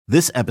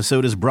This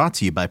episode is brought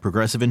to you by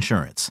Progressive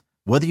Insurance.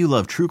 Whether you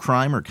love true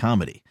crime or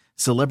comedy,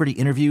 celebrity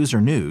interviews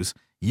or news,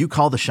 you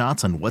call the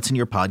shots on what's in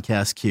your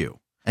podcast queue.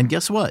 And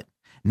guess what?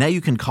 Now you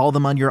can call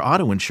them on your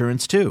auto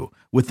insurance too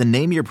with the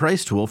Name Your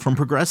Price tool from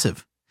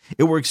Progressive.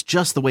 It works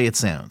just the way it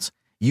sounds.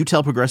 You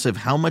tell Progressive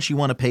how much you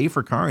want to pay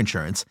for car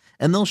insurance,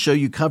 and they'll show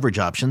you coverage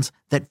options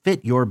that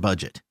fit your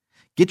budget.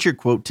 Get your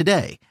quote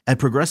today at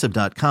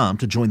Progressive.com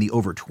to join the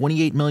over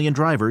 28 million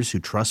drivers who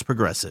trust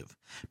Progressive.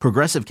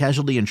 Progressive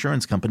Casualty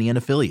Insurance Company and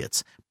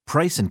Affiliates.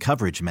 Price and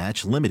coverage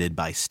match limited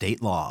by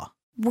state law.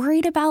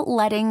 Worried about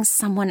letting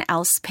someone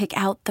else pick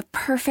out the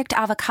perfect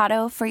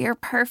avocado for your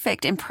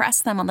perfect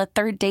impress them on the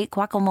third date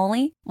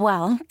guacamole?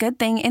 Well, good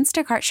thing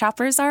Instacart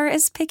shoppers are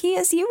as picky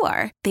as you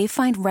are. They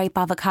find ripe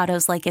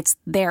avocados like it's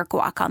their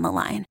guac on the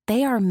line.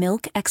 They are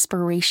milk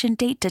expiration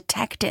date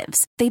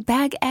detectives. They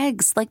bag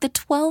eggs like the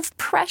 12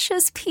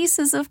 precious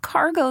pieces of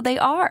cargo they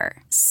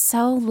are.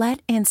 So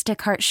let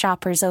Instacart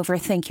shoppers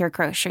overthink your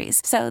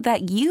groceries so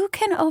that you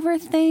can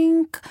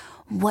overthink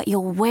what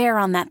you'll wear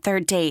on that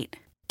third date.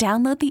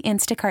 Download the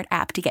Instacart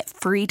app to get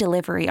free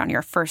delivery on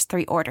your first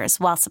 3 orders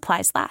while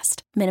supplies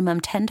last.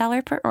 Minimum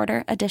 $10 per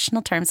order.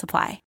 Additional terms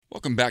apply.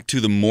 Welcome back to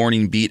the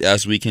Morning Beat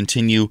as we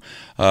continue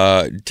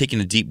taking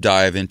a deep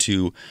dive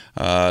into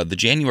the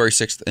January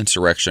 6th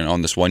insurrection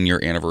on this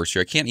one-year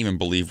anniversary. I can't even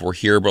believe we're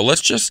here, but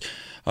let's just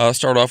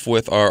start off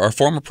with our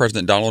former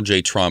president, Donald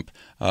J. Trump,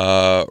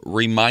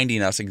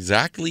 reminding us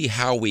exactly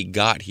how we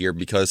got here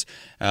because,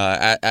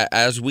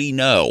 as we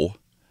know,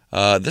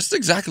 this is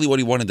exactly what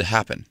he wanted to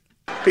happen.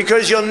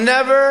 Because you'll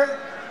never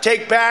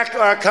take back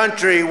our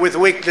country with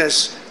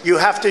weakness. You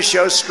have to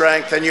show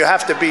strength and you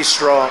have to be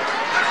strong.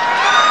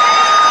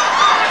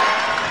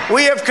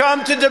 We have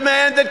come to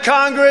demand that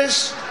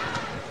Congress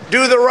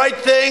do the right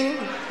thing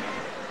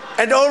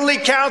and only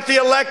count the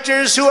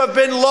electors who have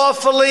been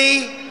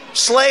lawfully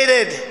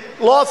slated.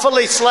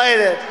 Lawfully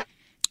slated.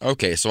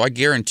 Okay, so I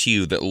guarantee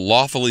you that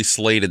lawfully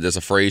slated is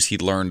a phrase he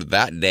learned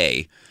that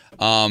day.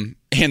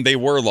 And they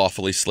were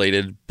lawfully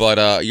slated.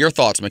 But your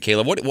thoughts,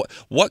 Michaela,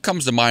 what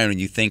comes to mind when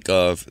you think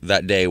of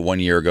that day 1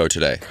 year ago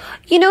today?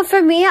 You know,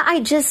 for me,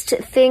 I just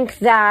think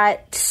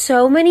that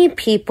so many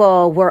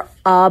people were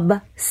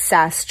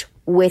obsessed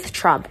with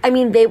Trump. I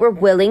mean, they were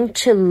willing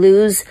to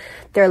lose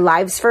their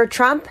lives for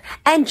Trump,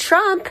 and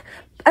Trump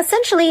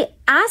essentially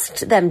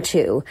asked them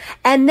to.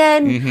 And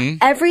then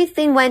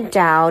everything went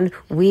down.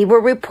 We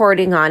were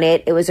reporting on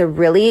it. It was a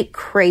really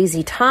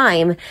crazy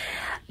time.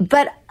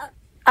 But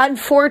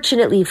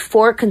unfortunately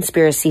for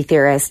conspiracy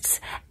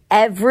theorists,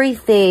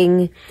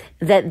 everything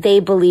that they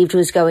believed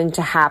was going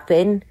to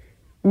happen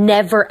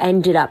never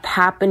ended up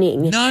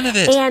happening. None of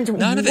it. And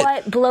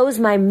what blows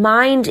my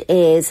mind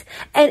is,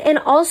 and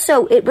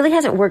also it really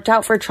hasn't worked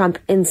out for Trump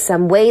in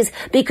some ways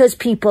because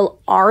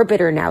people are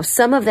bitter now.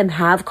 Some of them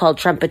have called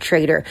Trump a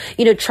traitor.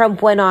 You know,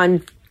 Trump went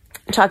on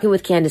talking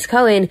with Candace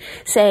Cohen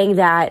saying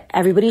that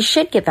everybody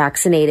should get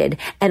vaccinated.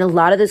 And a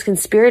lot of those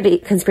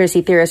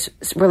conspiracy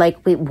theorists were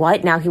like, wait,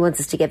 what? Now he wants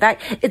us to get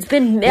back. It's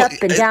been up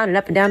and down and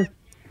up and down.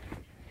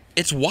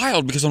 It's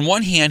wild because on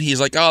one hand, he's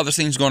like, oh, this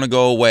thing's going to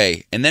go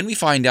away. And then we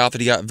find out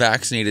that he got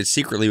vaccinated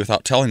secretly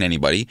without telling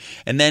anybody.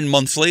 And then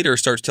months later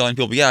starts telling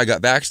people, yeah, I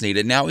got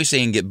vaccinated. Now he's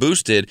saying get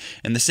boosted.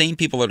 And the same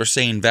people that are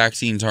saying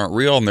vaccines aren't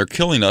real and they're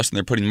killing us and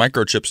they're putting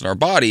microchips in our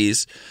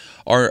bodies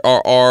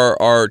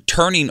are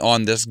turning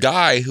on this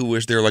guy who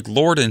is their like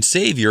Lord and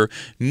Savior.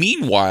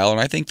 Meanwhile,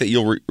 and I think that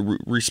you'll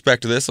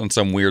respect this on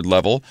some weird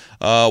level,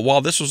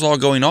 while this was all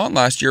going on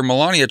last year,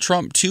 Melania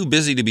Trump, too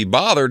busy to be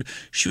bothered,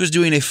 she was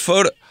doing a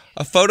photo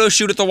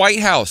shoot at the White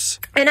House.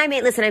 And I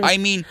made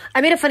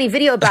a funny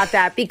video about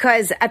that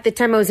because at the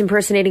time I was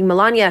impersonating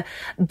Melania,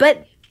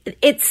 but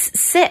it's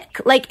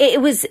sick. Like it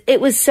was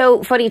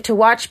so funny to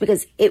watch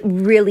because it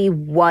really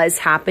was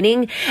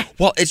happening.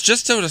 Well, it's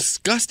just so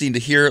disgusting to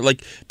hear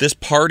like this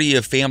party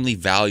of family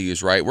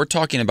values, right? We're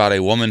talking about a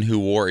woman who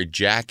wore a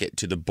jacket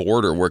to the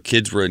border where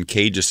kids were in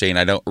cages saying,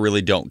 I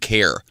don't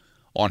care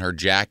on her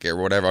jacket or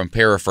whatever. I'm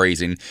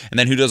paraphrasing. And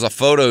then who does a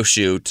photo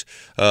shoot,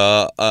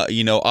 a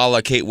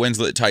la Kate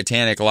Winslet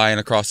Titanic lying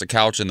across the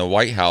couch in the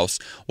White House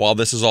while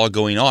this is all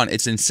going on.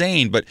 It's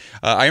insane. But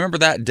I remember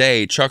that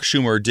day Chuck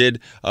Schumer did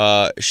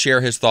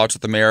share his thoughts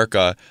with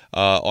America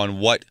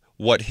on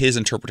what his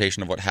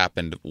interpretation of what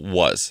happened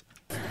was.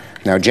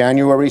 Now,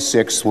 January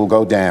 6th will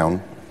go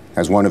down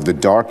as one of the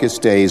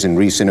darkest days in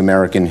recent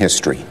American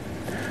history.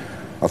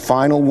 A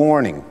final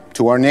warning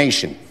to our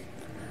nation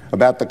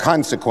about the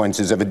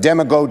consequences of a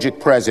demagogic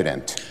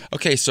president.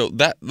 Okay, so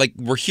that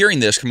we're hearing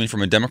this coming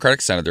from a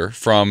Democratic senator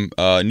from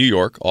New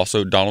York,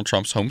 also Donald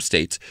Trump's home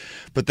state.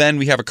 But then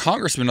we have a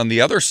congressman on the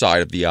other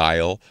side of the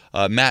aisle,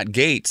 Matt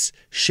Gaetz,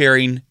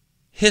 sharing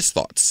his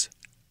thoughts.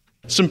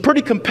 Some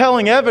pretty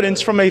compelling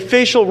evidence from a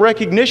facial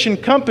recognition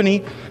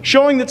company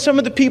showing that some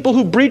of the people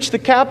who breached the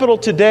Capitol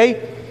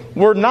today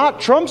were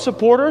not Trump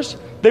supporters.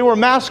 They were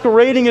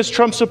masquerading as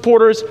Trump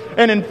supporters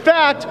and, in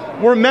fact,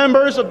 were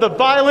members of the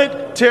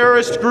violent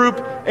terrorist group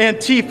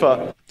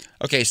Antifa.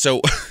 Okay,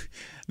 so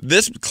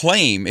this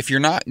claim, if you're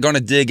not going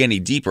to dig any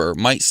deeper,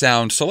 might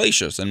sound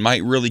salacious and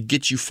might really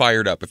get you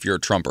fired up if you're a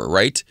Trumper,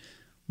 right?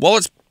 Well,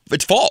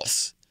 it's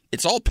false.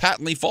 It's all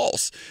patently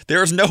false.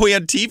 There is no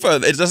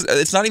Antifa.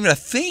 It's not even a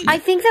thing. I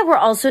think that we're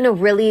also in a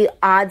really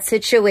odd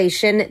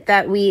situation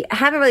that we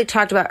haven't really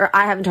talked about, or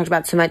I haven't talked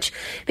about so much,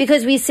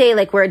 because we say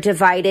like we're a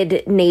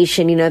divided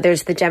nation. You know,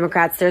 there's the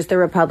Democrats, there's the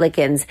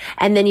Republicans,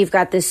 and then you've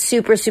got the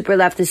super, super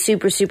left, the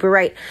super, super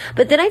right.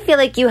 But then I feel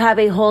like you have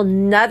a whole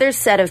nother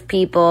set of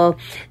people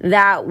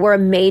that were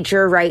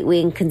major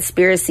right-wing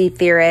conspiracy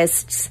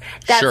theorists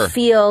that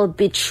feel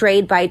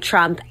betrayed by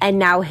Trump and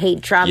now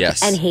hate Trump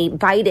and hate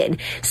Biden.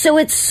 So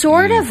it's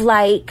sort of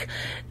like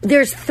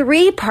there's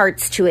three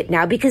parts to it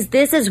now, because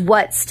this is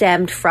what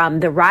stemmed from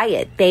the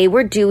riot. They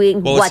were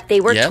doing what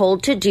they were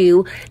told to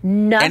do.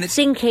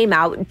 Nothing came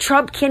out.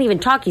 Trump can't even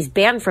talk. He's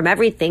banned from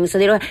everything. So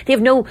they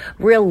have no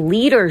real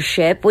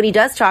leadership. When he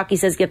does talk, he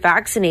says, get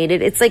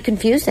vaccinated. It's like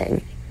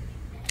confusing.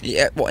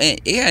 Yeah, well,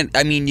 and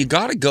I mean, you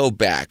got to go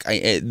back.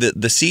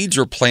 The seeds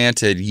were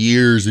planted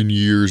years and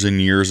years and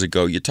years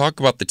ago. You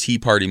talk about the Tea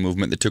Party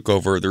movement that took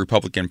over the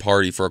Republican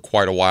Party for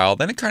quite a while.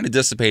 Then it kind of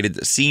dissipated,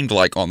 it seemed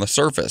like, on the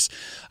surface.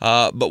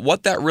 But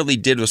what that really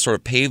did was sort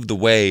of pave the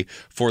way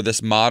for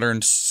this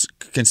modern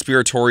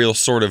conspiratorial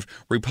sort of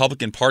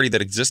Republican Party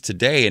that exists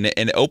today, and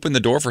it opened the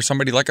door for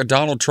somebody like a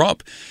Donald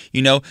Trump.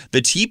 You know,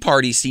 the Tea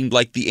Party seemed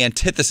like the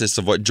antithesis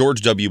of what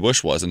George W.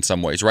 Bush was in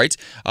some ways, right?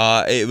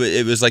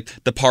 It was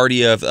like the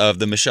party of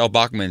the Michelle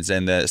Bachmans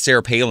and the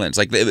Sarah Palins.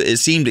 Like, it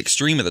seemed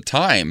extreme at the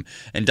time,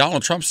 and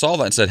Donald Trump saw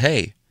that and said,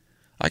 hey,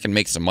 I can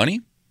make some money,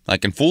 I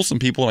can fool some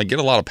people, and I get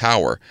a lot of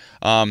power.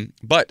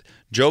 But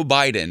Joe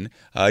Biden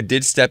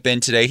did step in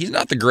today. He's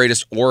not the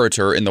greatest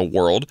orator in the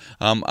world,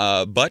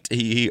 but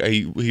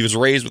he was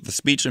raised with a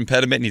speech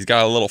impediment, and he's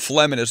got a little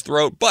phlegm in his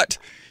throat, but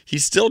he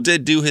still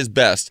did do his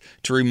best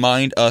to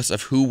remind us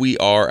of who we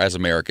are as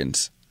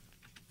Americans.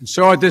 And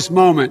so at this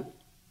moment,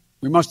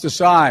 we must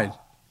decide,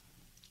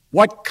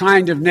 what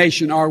kind of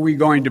nation are we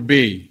going to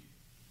be?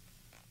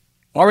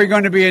 Are we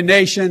going to be a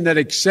nation that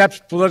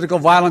accepts political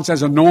violence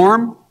as a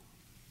norm?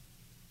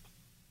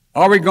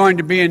 Are we going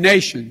to be a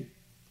nation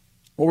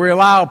where we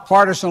allow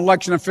partisan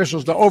election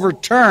officials to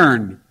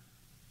overturn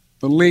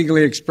the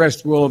legally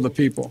expressed will of the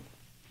people?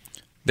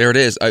 There it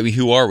is. I mean,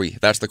 who are we?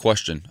 That's the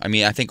question. I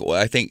mean, I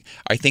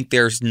think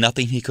there's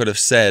nothing he could have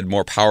said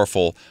more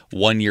powerful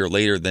 1 year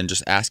later than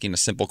just asking a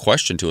simple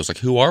question to us, like,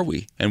 who are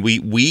we? And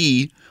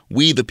we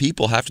the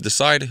people have to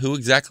decide who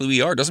exactly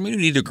we are. Doesn't mean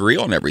we need to agree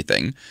on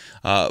everything,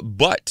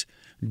 but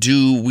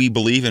do we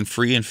believe in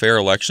free and fair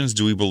elections?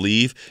 Do we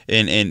believe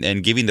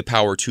in giving the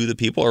power to the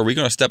people? Or are we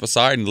going to step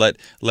aside and let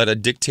a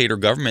dictator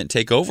government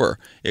take over?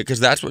 Because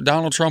that's what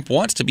Donald Trump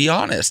wants, to be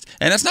honest.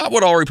 And that's not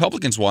what all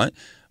Republicans want.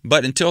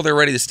 But until they're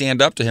ready to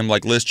stand up to him,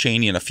 like Liz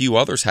Cheney and a few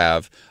others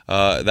have,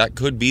 that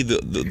could be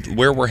the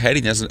where we're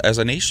heading as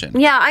a nation.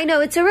 Yeah, I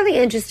know. It's a really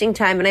interesting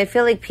time. And I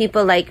feel like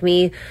people like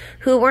me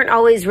who weren't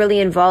always really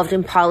involved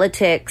in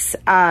politics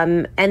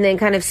and then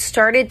kind of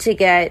started to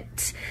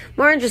get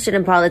more interested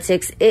in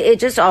politics, it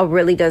just all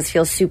really does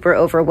feel super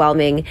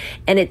overwhelming.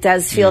 And it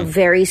does feel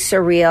very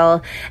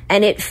surreal.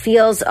 And it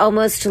feels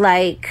almost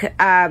like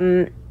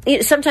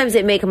sometimes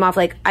it may come off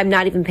like I'm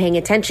not even paying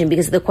attention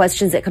because of the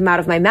questions that come out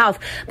of my mouth.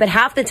 But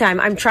half the time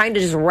I'm trying to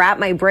just wrap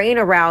my brain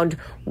around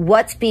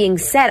what's being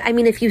said. I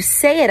mean, if you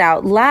say it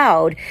out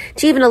loud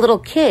to even a little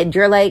kid,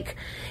 you're like,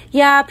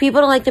 yeah,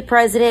 people don't like the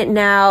president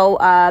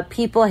now.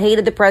 People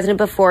hated the president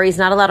before. He's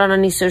not allowed on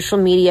any social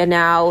media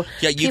now.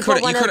 Yeah, you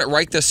couldn't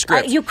write the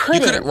script. You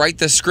couldn't write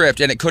the script,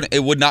 and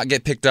it would not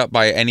get picked up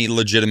by any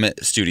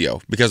legitimate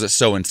studio because it's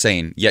so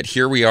insane. Yet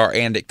here we are,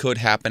 and it could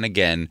happen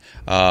again.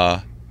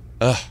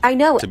 I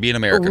know. To be an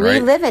American,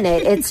 right? We live in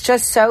it. It's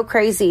just so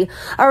crazy.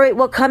 All right,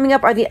 well, coming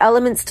up, are the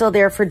elements still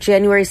there for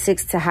January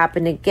 6th to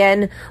happen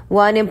again?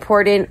 One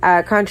important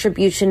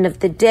contribution of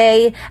the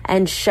day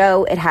and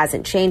show it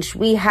hasn't changed.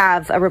 We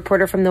have a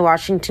reporter from the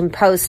Washington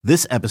Post.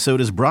 This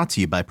episode is brought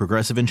to you by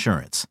Progressive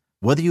Insurance.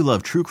 Whether you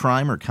love true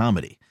crime or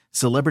comedy,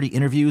 celebrity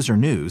interviews or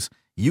news,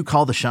 you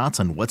call the shots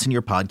on what's in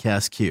your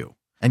podcast queue.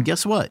 And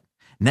guess what?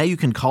 Now you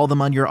can call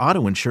them on your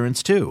auto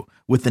insurance too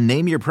with the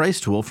Name Your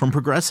Price tool from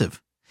Progressive.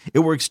 It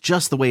works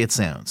just the way it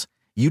sounds.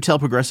 You tell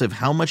Progressive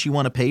how much you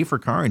want to pay for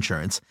car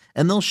insurance,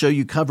 and they'll show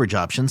you coverage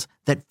options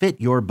that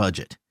fit your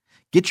budget.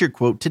 Get your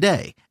quote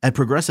today at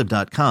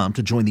Progressive.com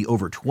to join the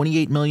over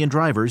 28 million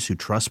drivers who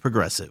trust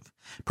Progressive.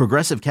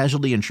 Progressive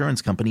Casualty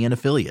Insurance Company and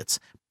Affiliates.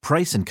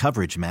 Price and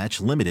coverage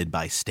match limited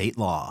by state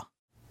law.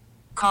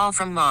 Call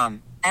from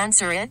mom.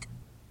 Answer it.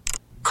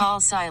 Call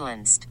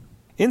silenced.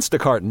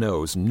 Instacart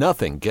knows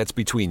nothing gets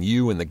between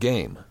you and the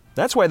game.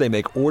 That's why they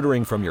make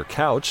ordering from your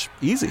couch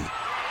easy.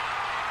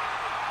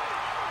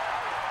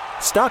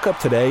 Stock up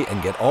today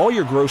and get all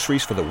your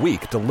groceries for the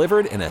week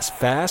delivered in as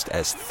fast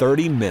as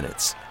 30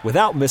 minutes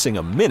without missing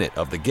a minute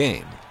of the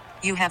game.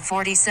 You have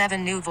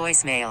 47 new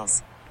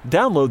voicemails.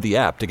 Download the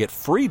app to get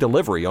free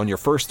delivery on your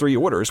first 3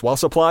 orders while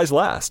supplies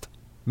last.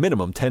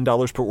 Minimum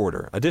 $10 per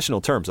order.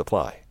 Additional terms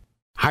apply.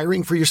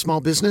 Hiring for your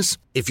small business?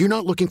 If you're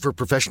not looking for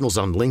professionals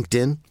on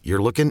LinkedIn,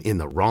 you're looking in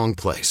the wrong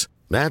place.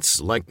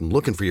 That's like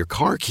looking for your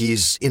car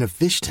keys in a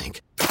fish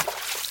tank.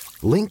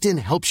 LinkedIn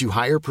helps you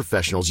hire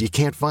professionals you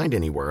can't find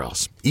anywhere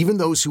else, even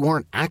those who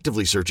aren't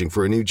actively searching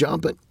for a new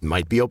job but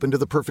might be open to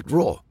the perfect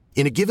role.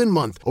 In a given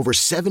month, over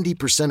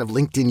 70% of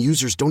LinkedIn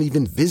users don't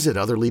even visit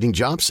other leading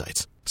job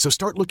sites. So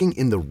start looking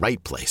in the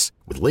right place.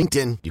 With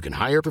LinkedIn, you can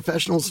hire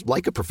professionals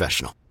like a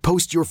professional.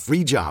 Post your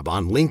free job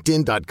on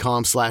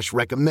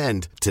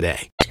linkedin.com/recommend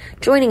today.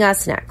 Joining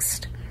us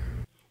next.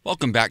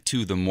 Welcome back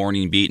to the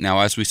Morning Beat. Now,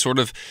 as we sort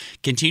of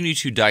continue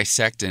to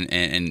dissect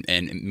and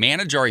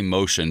manage our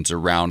emotions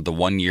around the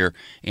 1-year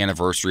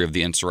anniversary of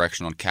the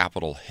insurrection on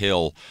Capitol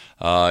Hill,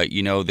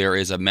 there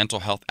is a mental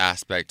health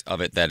aspect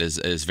of it that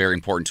is very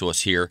important to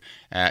us here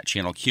at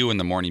Channel Q in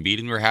the Morning Beat,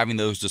 and we're having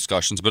those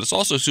discussions. But it's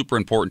also super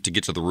important to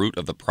get to the root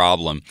of the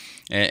problem.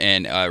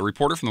 And a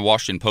reporter from the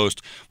Washington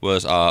Post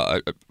was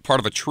a part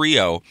of a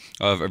trio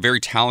of very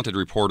talented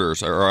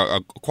reporters, or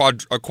a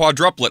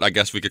quadruplet, I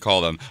guess we could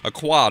call them, a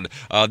quad.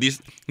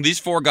 These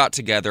four got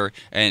together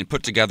and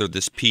put together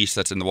this piece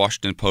that's in the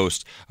Washington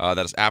Post that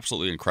is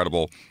absolutely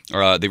incredible.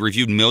 They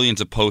reviewed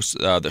millions of posts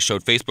that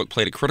showed Facebook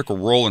played a critical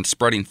role in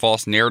spreading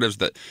false narratives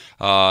that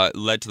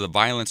led to the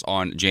violence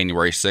on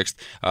January 6th,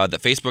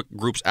 that Facebook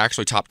groups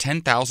actually topped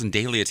 10,000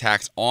 daily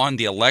attacks on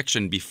the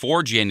election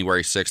before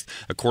January 6th,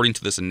 according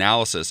to this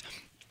analysis.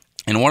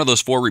 And one of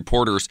those four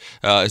reporters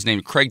is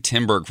named Craig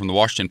Timberg from the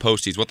Washington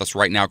Post. He's with us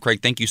right now.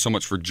 Craig, thank you so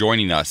much for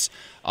joining us.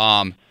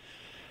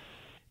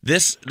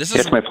 This is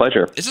it's my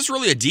pleasure. This is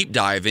really a deep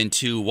dive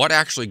into what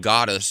actually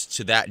got us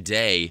to that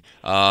day,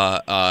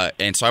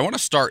 and so I want to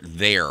start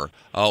there.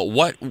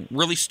 What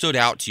really stood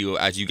out to you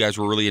as you guys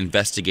were really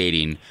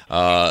investigating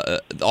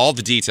all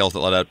the details that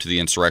led up to the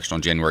insurrection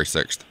on January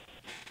 6th?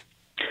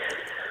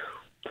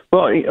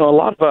 Well, a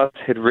lot of us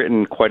had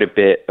written quite a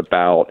bit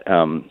about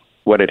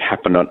what had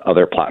happened on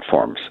other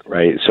platforms,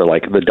 right? So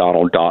like the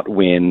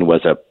Donald.win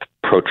was a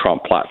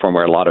pro-Trump platform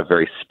where a lot of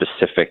very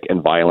specific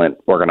and violent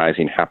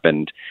organizing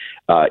happened.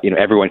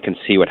 Everyone can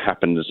see what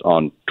happens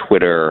on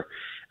Twitter,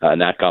 and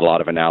that got a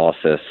lot of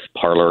analysis,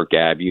 Parler,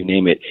 Gab, you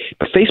name it.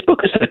 But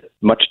Facebook is a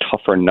much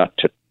tougher nut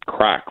to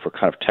crack for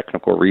kind of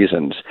technical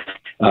reasons.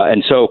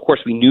 And so, of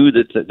course, we knew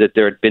that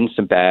there had been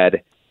some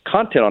bad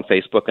content on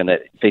Facebook and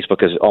that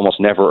Facebook is almost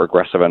never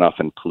aggressive enough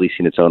in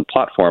policing its own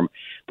platform.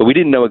 But we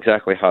didn't know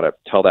exactly how to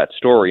tell that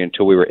story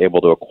until we were able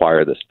to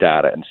acquire this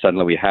data. And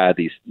suddenly we had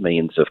these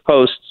millions of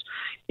posts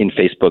in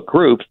Facebook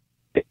groups.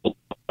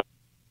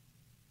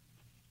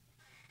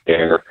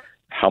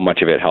 How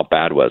much of it, how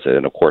bad was it?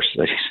 And of course,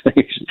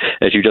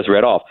 as you just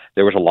read off,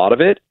 there was a lot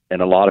of it,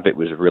 and a lot of it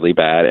was really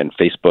bad, and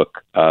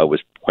Facebook was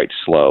quite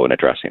slow in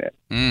addressing it.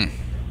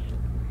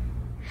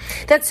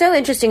 That's so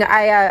interesting.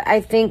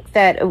 I think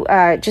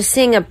that just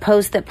seeing a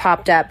post that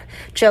popped up,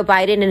 Joe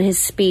Biden in his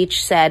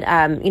speech said,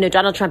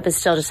 Donald Trump is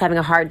still just having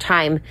a hard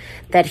time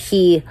that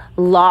he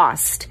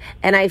lost.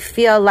 And I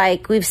feel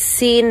like we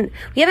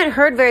haven't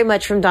heard very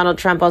much from Donald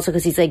Trump also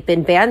because he's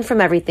been banned from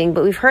everything,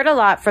 but we've heard a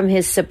lot from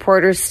his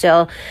supporters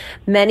still.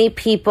 Many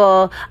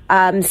people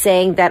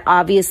saying that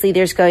obviously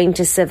there's going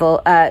to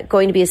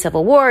be a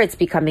civil war. It's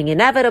becoming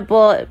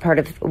inevitable, part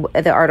of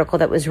the article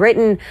that was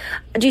written.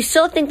 Do you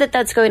still think that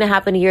that's going to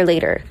happen a year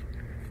later?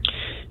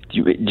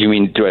 Do you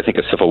mean, do I think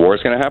a civil war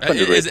is going to happen?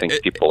 Or do I think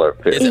people are...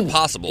 Is it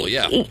possible?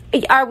 Yeah.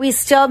 Are we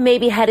still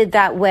maybe headed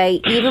that way,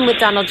 even with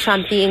Donald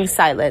Trump being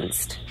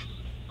silenced?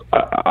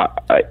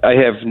 I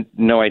have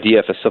no idea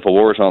if a civil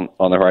war is on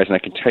the horizon. I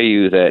can tell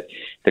you that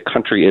the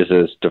country is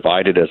as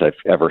divided as I've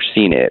ever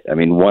seen it. I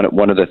mean,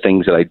 one of the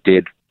things that I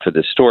did for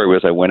this story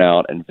was I went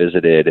out and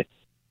visited,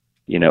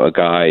 a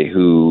guy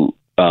who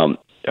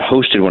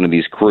hosted one of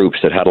these groups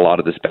that had a lot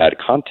of this bad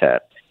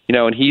content.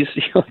 And he's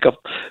like a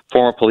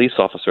former police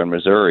officer in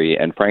Missouri,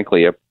 and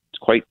frankly, it's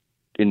quite,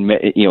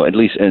 at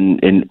least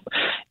in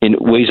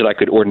ways that I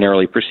could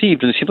ordinarily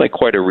perceive, it seemed like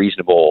quite a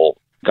reasonable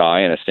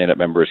guy and a stand-up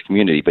member of his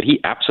community. But he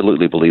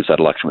absolutely believes that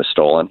election was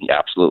stolen. He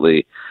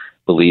absolutely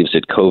believes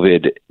that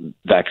COVID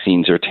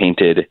vaccines are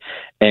tainted.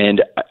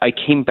 And I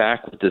came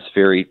back with this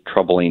very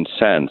troubling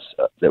sense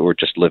that we're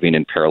just living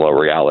in parallel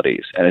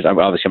realities. And I'm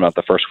not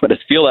the first one to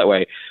feel that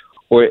way.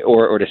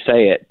 Or to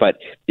say it, but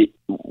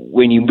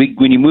when you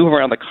move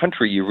around the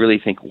country, you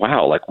really think,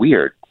 wow, like we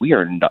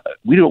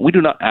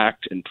do not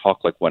act and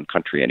talk like one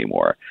country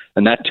anymore,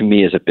 and that to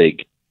me is a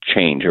big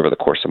change over the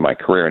course of my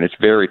career, and it's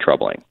very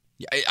troubling.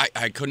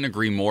 I couldn't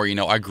agree more.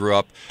 I grew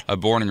up,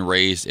 born and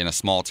raised in a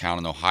small town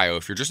in Ohio.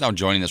 If you're just now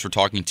joining us, we're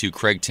talking to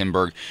Craig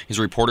Timberg. He's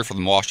a reporter for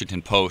the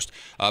Washington Post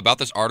about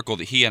this article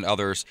that he and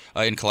others,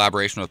 in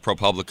collaboration with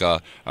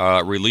ProPublica,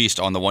 released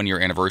on the 1-year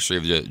anniversary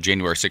of the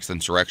January 6th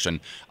insurrection.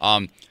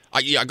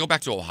 I go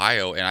back to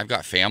Ohio, and I've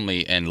got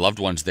family and loved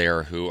ones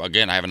there who,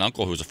 again, I have an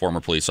uncle who's a former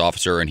police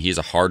officer, and he's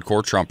a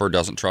hardcore Trumper,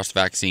 doesn't trust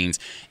vaccines,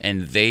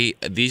 and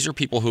these are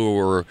people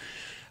who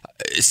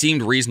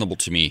seemed reasonable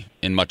to me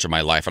in much of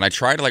my life, and I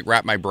try to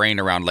wrap my brain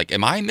around,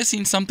 am I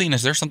missing something?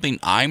 Is there something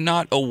I'm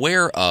not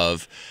aware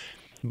of?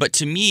 But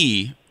to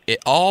me, it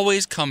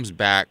always comes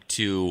back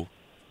to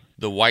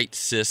the white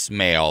cis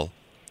male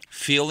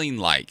feeling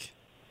like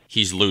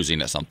he's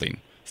losing at something.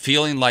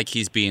 feeling like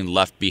he's being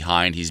left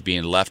behind. He's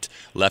being left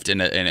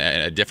in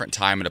a different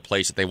time and a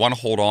place that they want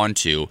to hold on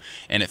to.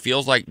 And it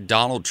feels like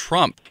Donald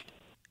Trump,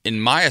 in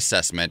my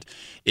assessment,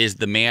 is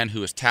the man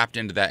who has tapped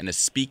into that and is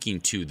speaking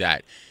to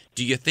that.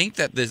 Do you think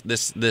that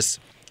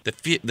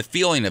the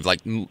feeling of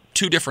like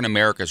two different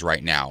Americas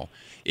right now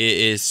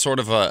is sort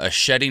of a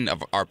shedding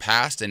of our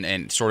past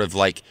and sort of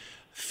like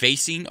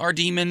facing our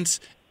demons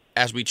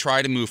as we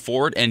try to move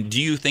forward? And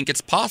do you think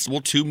it's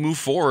possible to move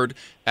forward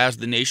as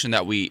the nation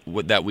that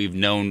we've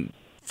known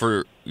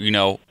for,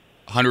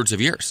 hundreds of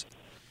years?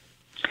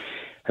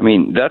 I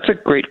mean, that's a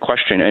great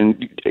question.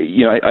 And,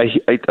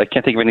 I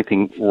can't think of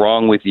anything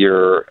wrong with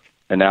your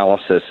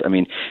analysis. I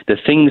mean, the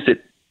things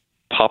that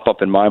pop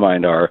up in my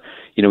mind are,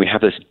 we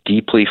have this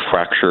deeply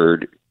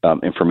fractured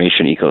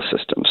information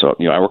ecosystem. So,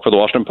 I work for the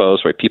Washington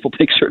Post, right? People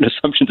make certain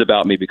assumptions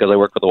about me because I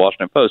work for the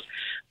Washington Post.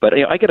 But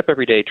I get up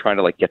every day trying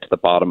to get to the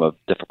bottom of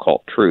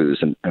difficult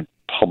truths and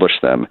publish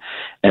them.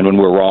 And when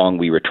we're wrong,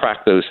 we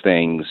retract those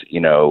things.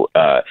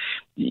 The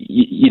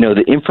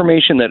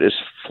information that is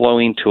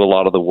flowing to a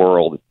lot of the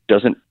world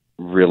doesn't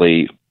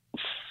really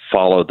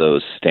follow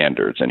those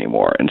standards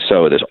anymore. And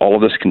so there's all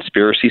of this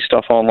conspiracy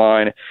stuff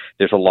online.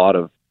 There's a lot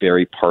of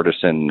very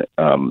partisan,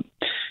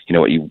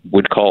 what you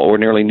would call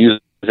ordinarily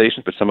news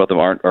organizations, but some of them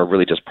are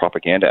really just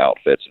propaganda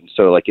outfits. And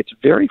so it's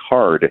very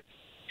hard.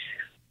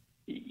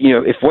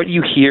 If what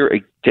you hear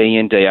day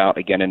in, day out,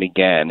 again and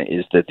again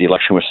is that the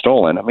election was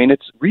stolen, I mean,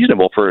 it's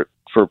reasonable for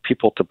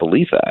people to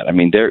believe that. I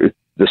mean,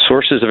 the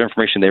sources of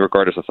information they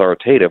regard as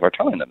authoritative are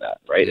telling them that,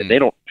 right? And they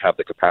don't have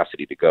the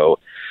capacity to go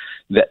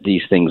vet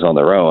these things on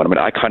their own. I mean,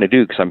 I kind of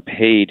do because I'm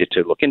paid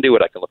to look into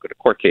it. I can look at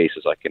court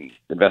cases. I can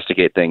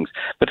investigate things.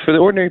 But for the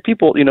ordinary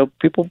people,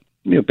 people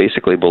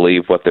basically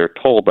believe what they're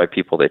told by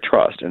people they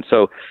trust. And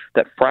so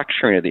that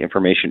fracturing of the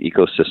information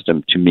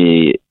ecosystem, to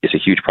me, is a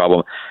huge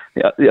problem.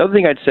 The other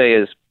thing I'd say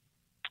is,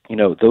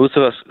 those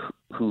of us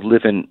who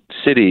live in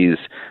cities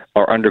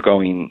are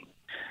undergoing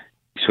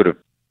sort of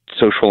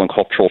social and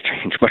cultural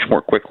change much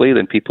more quickly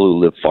than people who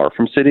live far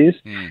from cities.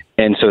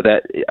 And so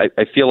that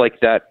I feel like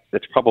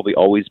that's probably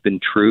always been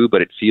true,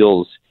 but it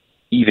feels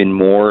even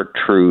more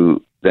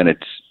true than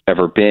it's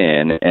ever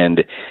been.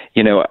 And,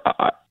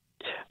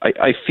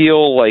 I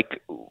feel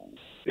like,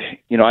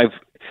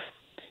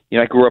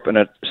 I grew up in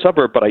a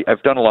suburb, but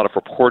I've done a lot of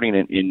reporting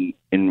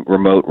in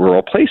remote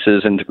rural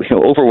places. And,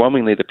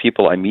 overwhelmingly the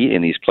people I meet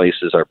in these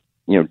places are,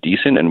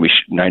 decent, and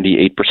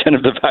 98%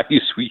 of the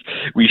values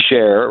we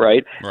share,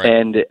 right?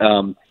 And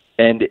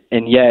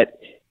yet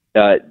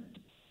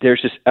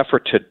there's this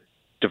effort to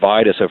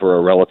divide us over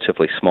a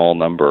relatively small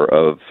number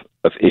of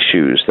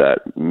issues that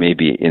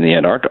maybe in the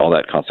end aren't all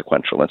that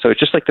consequential. And so it's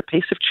just like the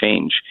pace of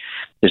change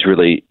is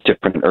really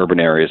different in urban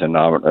areas and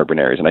non-urban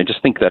areas. And I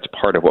just think that's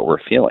part of what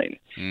we're feeling.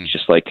 It's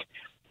just like,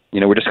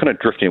 we're just kind of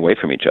drifting away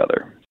from each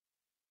other.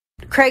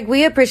 Craig,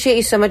 we appreciate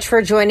you so much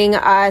for joining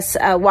us,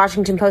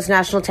 Washington Post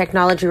national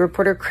technology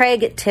reporter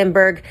Craig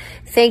Timberg.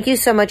 Thank you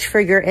so much for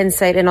your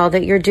insight and all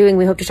that you're doing.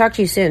 We hope to talk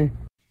to you soon.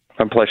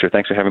 My pleasure.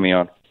 Thanks for having me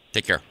on.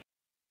 Take care.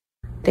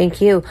 Thank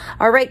you.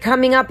 All right,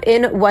 coming up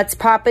in What's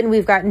Poppin',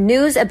 we've got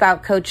news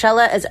about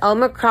Coachella as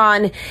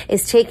Omicron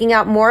is taking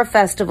out more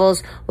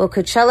festivals. Will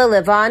Coachella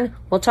live on?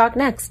 We'll talk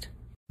next.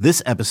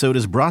 This episode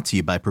is brought to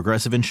you by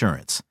Progressive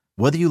Insurance.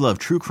 Whether you love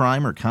true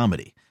crime or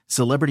comedy,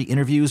 celebrity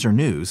interviews or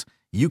news,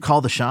 you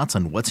call the shots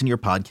on what's in your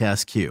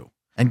podcast queue.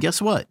 And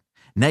guess what?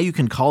 Now you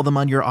can call them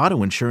on your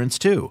auto insurance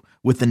too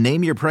with the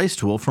Name Your Price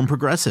tool from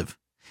Progressive.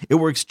 It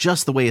works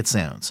just the way it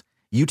sounds.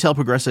 You tell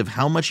Progressive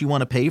how much you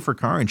want to pay for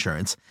car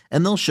insurance,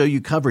 and they'll show you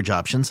coverage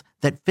options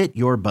that fit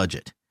your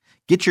budget.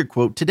 Get your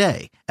quote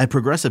today at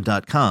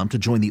Progressive.com to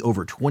join the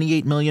over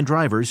 28 million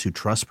drivers who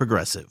trust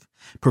Progressive.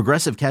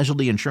 Progressive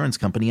Casualty Insurance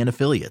Company and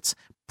Affiliates.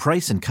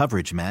 Price and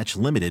coverage match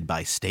limited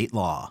by state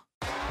law.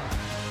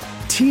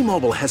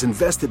 T-Mobile has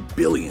invested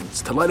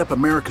billions to light up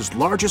America's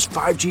largest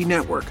 5G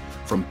network,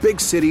 from big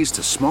cities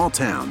to small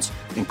towns,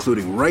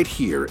 including right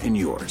here in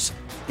yours.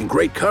 And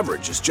great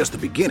coverage is just the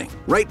beginning.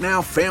 Right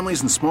now,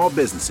 families and small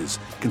businesses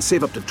can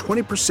save up to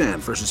 20%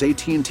 versus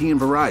AT&T and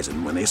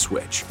Verizon when they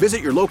switch.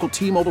 Visit your local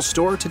T-Mobile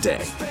store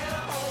today.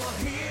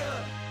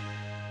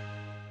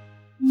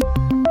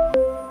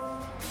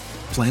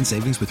 Plan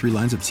savings with 3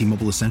 lines of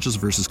T-Mobile Essentials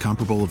versus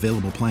comparable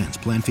available plans.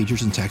 Plan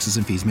features and taxes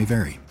and fees may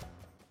vary.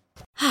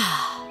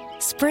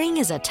 Spring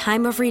is a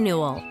time of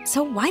renewal,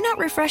 so why not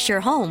refresh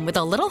your home with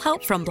a little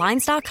help from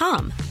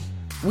Blinds.com?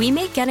 We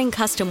make getting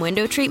custom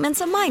window treatments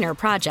a minor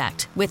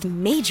project with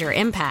major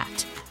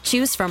impact.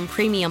 Choose from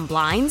premium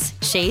blinds,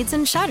 shades,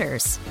 and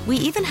shutters. We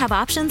even have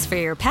options for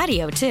your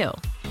patio, too.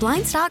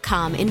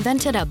 Blinds.com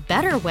invented a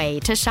better way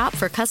to shop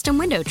for custom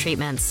window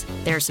treatments.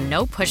 There's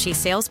no pushy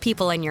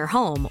salespeople in your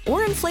home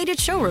or inflated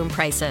showroom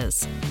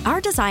prices.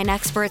 Our design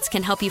experts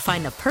can help you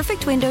find the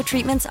perfect window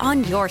treatments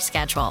on your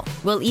schedule.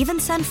 We'll even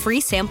send free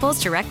samples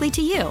directly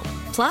to you.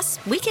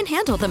 Plus, we can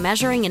handle the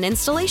measuring and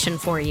installation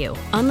for you.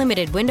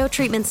 Unlimited window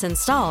treatments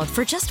installed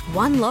for just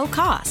one low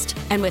cost.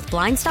 And with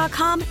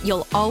Blinds.com,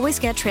 you'll always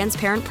get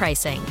transparent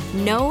pricing.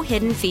 No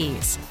hidden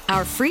fees.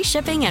 Our free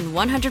shipping and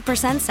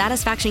 100%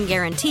 satisfaction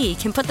guarantee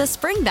can put the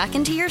spring back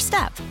into your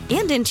step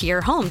and into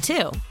your home,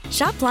 too.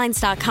 Shop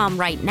Blinds.com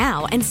right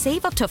now and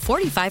save up to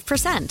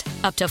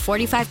 45%. Up to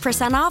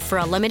 45% off for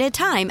a limited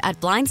time at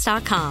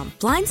Blinds.com.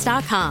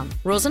 Blinds.com.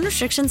 Rules and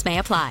restrictions may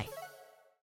apply.